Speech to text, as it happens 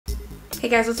Hey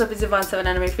guys, what's up? It's Yvonne, 7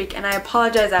 Anime Freak, and I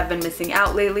apologize, I've been missing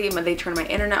out lately. They turned my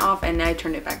internet off and I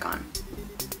turned it back on.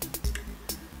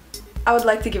 I would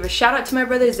like to give a shout out to my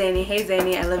brother Zany. Hey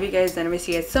Zany, I love you guys and I miss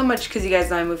you guys so much because you guys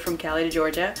know I moved from Cali to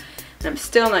Georgia and I'm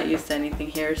still not used to anything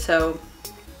here. So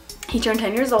he turned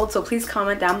 10 years old, so please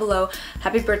comment down below.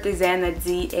 Happy birthday, Zan, that's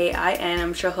Z-A-I-N.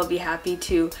 I'm sure he'll be happy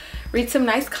to read some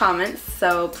nice comments,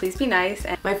 so please be nice.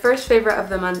 And my first favorite of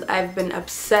the month, I've been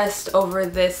obsessed over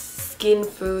this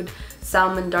Skinfood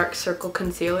Salmon Dark Circle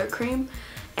Concealer Cream.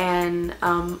 And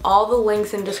all the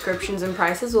links and descriptions and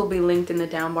prices will be linked in the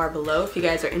down bar below if you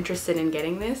guys are interested in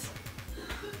getting this.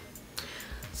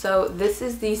 So this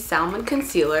is the Salmon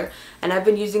Concealer, and I've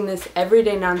been using this every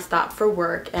day nonstop for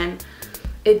work, and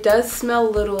it does smell a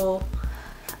little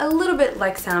bit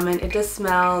like salmon. It does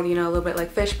smell, you know, a little bit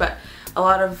like fish, but a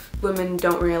lot of women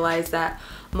don't realize that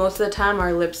most of the time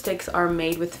our lipsticks are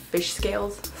made with fish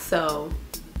scales, so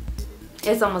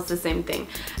it's almost the same thing.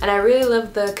 And I really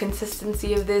love the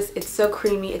consistency of this. It's so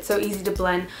creamy, it's so easy to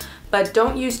blend, but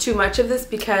don't use too much of this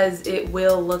because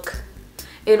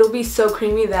it'll be so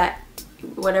creamy that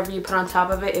whatever you put on top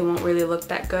of it, it won't really look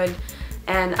that good.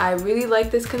 And I really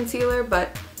like this concealer,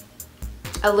 but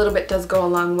a little bit does go a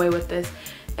long way with this.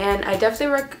 And I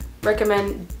definitely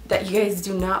recommend that you guys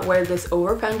do not wear this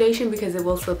over foundation because it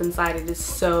will slip inside. It is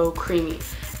so creamy,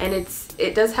 and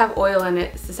it does have oil in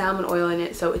it. It's the salmon oil in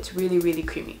it, so it's really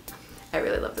creamy. I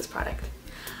really love this product.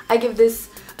 I give this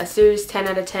a serious 10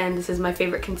 out of 10. This is my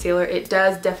favorite concealer. It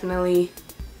does definitely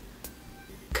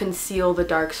conceal the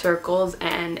dark circles,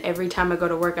 and every time I go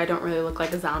to work I don't really look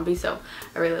like a zombie, so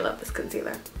I really love this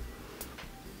concealer.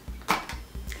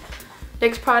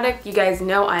 Next product, you guys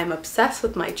know I am obsessed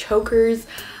with my chokers.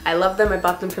 I love them. I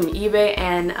bought them from eBay,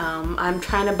 and I'm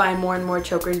trying to buy more and more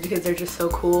chokers because they're just so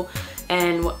cool.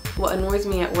 And what annoys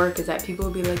me at work is that people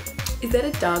will be like, is that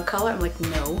a dog collar? I'm like,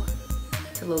 no,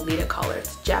 it's a Lolita collar.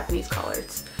 It's a Japanese collar.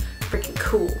 It's freaking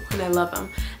cool and I love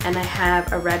them. And I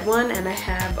have a red one and I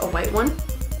have a white one.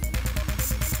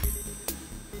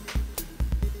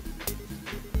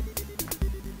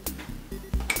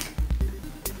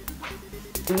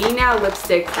 MeNow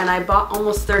lipsticks, and I bought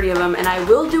almost 30 of them, and I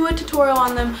will do a tutorial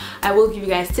on them. I will give you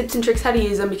guys tips and tricks how to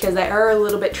use them because they are a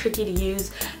little bit tricky to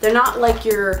use. They're not like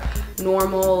your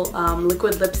normal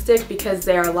liquid lipstick because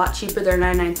they are a lot cheaper. They're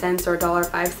 99 cents or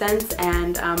 $1.05,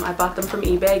 and I bought them from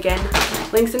eBay. Again,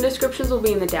 links and descriptions will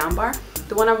be in the down bar.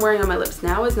 The one I'm wearing on my lips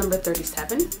now is number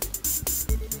 37,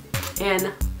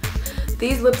 and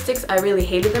these lipsticks, I really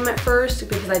hated them at first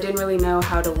because I didn't really know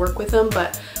how to work with them,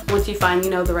 but once you find,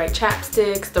 you know, the right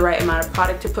chapsticks, the right amount of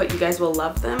product to put, you guys will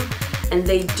love them. And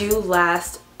they do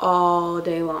last all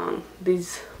day long.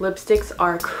 These lipsticks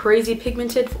are crazy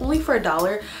pigmented, only for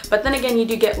 $1, but then again, you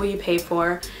do get what you pay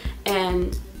for.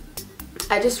 And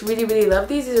I just really love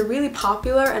these. These are really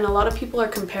popular, and a lot of people are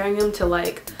comparing them to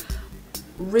like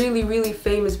really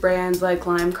famous brands like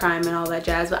Lime Crime and all that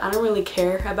jazz, but I don't really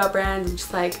care about brands. I'm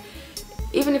just like,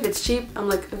 even if it's cheap, I'm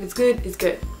like, if it's good, it's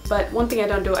good. But one thing I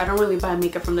don't do, I don't really buy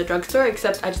makeup from the drugstore,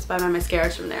 except I just buy my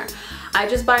mascaras from there. I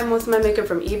just buy most of my makeup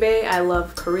from eBay. I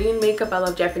love Korean makeup, I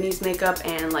love Japanese makeup,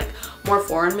 and like more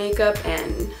foreign makeup,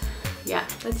 and yeah,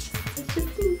 that's just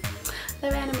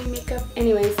love anime makeup.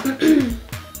 Anyways,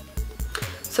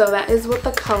 so that is what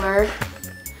the color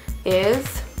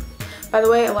is. By the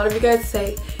way, a lot of you guys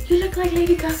say, you look like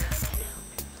Lady Gaga.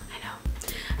 I know.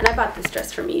 And I bought this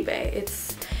dress from eBay.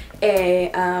 It's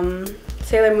a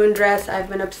Sailor Moon dress. I've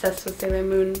been obsessed with Sailor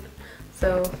Moon,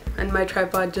 so, and my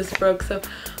tripod just broke, so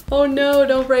oh no,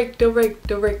 don't break.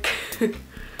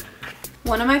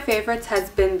 One of my favorites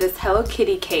has been this Hello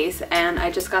Kitty case, and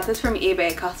I just got this from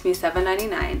eBay. It cost me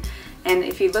 $7.99, and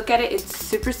if you look at it, it's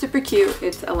super cute.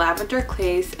 It's a lavender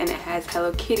case, and it has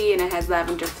Hello Kitty, and it has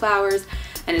lavender flowers,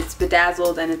 and it's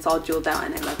bedazzled, and it's all jeweled out,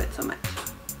 and I love it so much.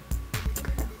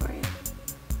 For you.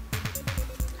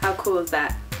 How cool is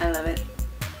that? I love it.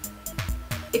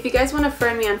 If you guys want to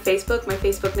friend me on Facebook, my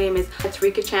Facebook name is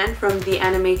Rika-chan from the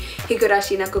anime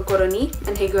Higurashi na Kokoro ni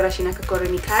and Higurashi na Kokoro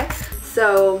ni Kai.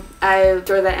 So I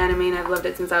adore that anime and I've loved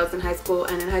it since I was in high school,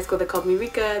 and in high school they called me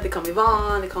Rika, they call me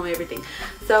Vaughn, they call me everything.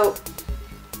 So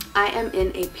I am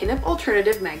in a pinup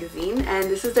alternative magazine, and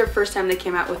this is their first time they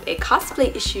came out with a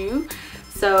cosplay issue.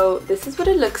 So this is what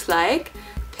it looks like,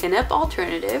 pinup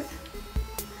alternative.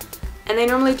 And they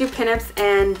normally do pinups,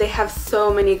 and they have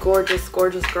so many gorgeous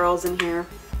girls in here.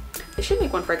 They should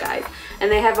make one for guys. And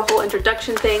they have a whole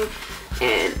introduction thing,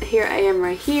 and here I am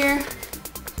right here.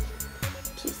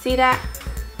 Can you see that?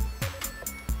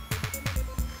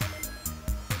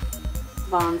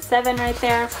 Vaughn 7 right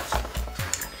there.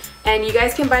 And you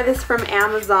guys can buy this from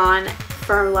Amazon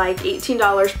for like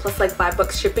 $18 plus like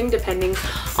 $5 shipping depending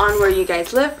on where you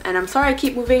guys live. And I'm sorry I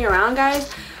keep moving around,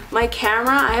 guys. My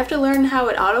camera, I have to learn how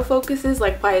it autofocuses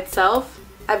like by itself.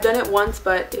 I've done it once,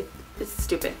 but it's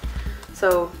stupid.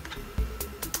 So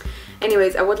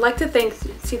anyways, I would like to thank,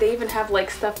 see, they even have like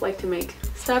stuff like to make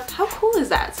stuff. How cool is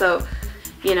that? So,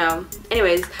 you know,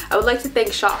 anyways, I would like to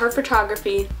thank Shot Her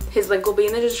Photography. His link will be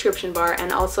in the description bar.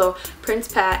 And also Prince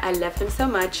Pat, I love him so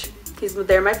much.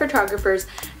 They're my photographers,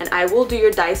 and I will do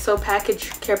your Daiso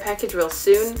care package real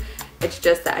soon. It's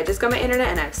just that I just got my internet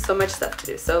and I have so much stuff to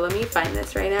do. So let me find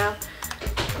this right now.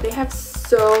 They have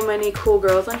so many cool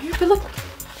girls on here, but look,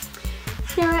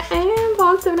 here I am,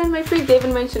 Vaughn 7 and my freak. They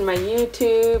even mentioned my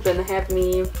YouTube, and they have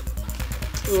me,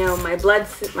 you know, my blood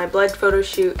photo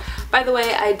shoot. By the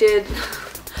way, I did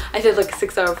like a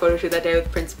 6-hour photo shoot that day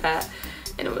with Prince Pat,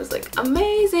 and it was like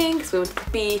amazing because we went to the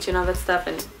beach and all that stuff.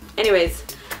 And anyways,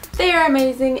 they are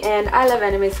amazing, and I love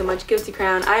anime so much. Guilty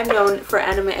Crown. I'm known for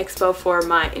Anime Expo for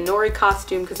my Inori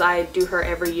costume because I do her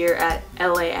every year at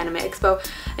LA Anime Expo.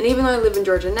 And even though I live in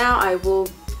Georgia now, I will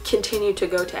continue to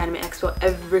go to Anime Expo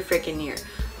every freaking year.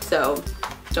 So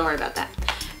don't worry about that.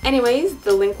 Anyways,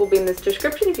 the link will be in this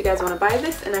description if you guys want to buy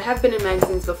this. And I have been in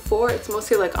magazines before. It's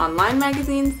mostly like online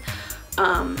magazines,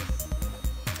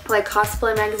 like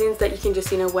cosplay magazines that you can just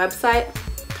see on a website,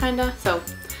 kinda. So.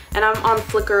 And I'm on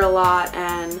Flickr a lot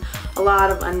and a lot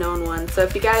of unknown ones. So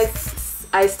if you guys,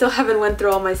 I still haven't went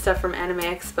through all my stuff from Anime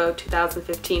Expo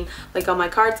 2015, like all my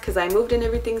cards, because I moved and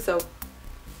everything. So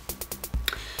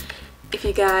if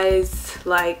you guys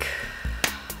like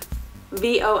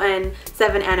VON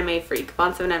 7 Anime Freak,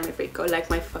 Vaughn 7 Anime Freak, go like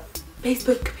my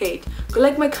Facebook page. Go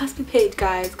like my cosplay page,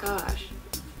 guys. Gosh.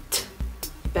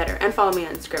 Better. And follow me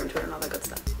on Instagram, Twitter, and all that good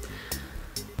stuff.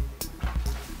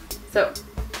 So.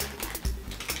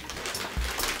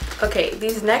 Okay,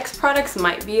 these next products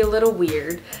might be a little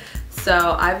weird.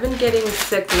 So I've been getting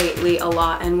sick lately a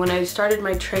lot, and when I started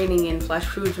my training in Flash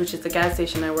Foods, which is the gas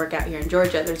station I work at here in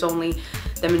Georgia, there's only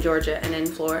them in Georgia and in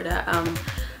Florida,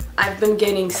 I've been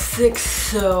getting sick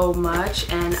so much,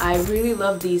 and I really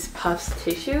love these Puffs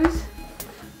tissues,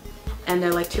 and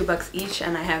they're like $2 each,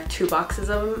 and I have 2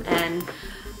 boxes of them. And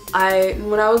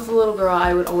when I was a little girl,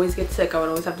 I would always get sick. I would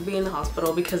always have to be in the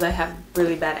hospital because I have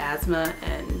really bad asthma,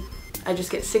 and I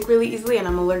just get sick really easily, and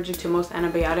I'm allergic to most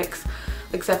antibiotics,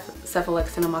 like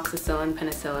cephalexin, amoxicillin,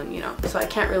 penicillin, you know. So I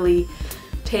can't really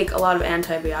take a lot of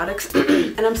antibiotics.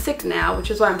 And I'm sick now,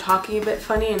 which is why I'm talking a bit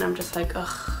funny, and I'm just like,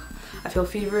 ugh, I feel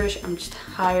feverish, I'm just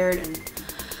tired, and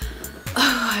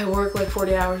I work like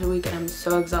 40 hours a week, and I'm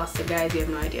so exhausted, guys, you have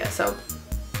no idea. So,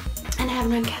 and I have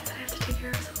 9 cats that I have to take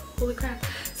care of, so holy crap.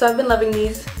 So I've been loving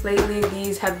these lately.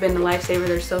 These have been a lifesaver.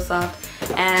 They're so soft.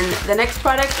 And the next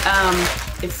product,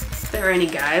 if there are any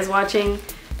guys watching,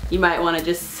 you might want to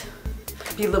just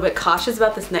be a little bit cautious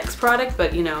about this next product,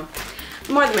 but you know,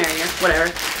 more the merrier,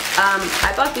 whatever.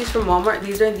 I bought these from Walmart.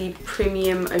 These are the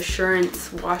Premium Assurance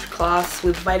washcloths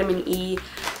with vitamin E,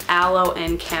 aloe,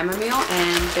 and chamomile,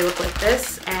 and they look like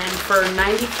this. And for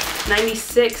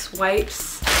 96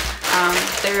 wipes,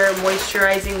 they're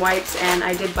moisturizing wipes, and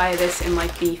I did buy this in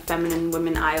like the feminine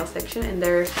women aisle section, and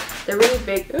they're really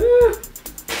big. Ooh.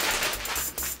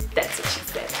 That's what she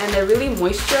said. And they're really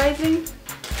moisturizing,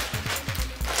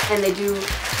 and they do,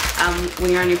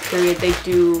 when you're on your period, they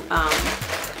do,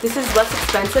 this is less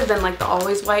expensive than like the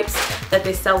Always wipes that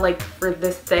they sell like for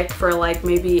this thick for like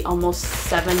maybe almost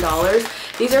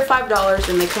 $7. These are $5,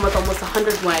 and they come with almost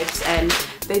 100 wipes, and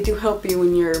they do help you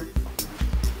when you're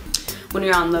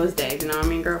on those days, you know what I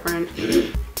mean, girlfriend?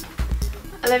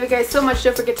 I love you guys so much.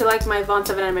 Don't forget to like my Vaughn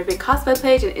 7 Anime Big cosplay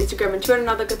page and Instagram and Twitter and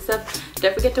all that good stuff.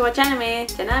 Don't forget to watch anime.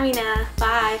 Tanamina.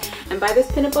 Bye. And buy this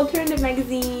Pinup Alternative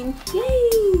magazine.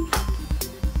 Yay!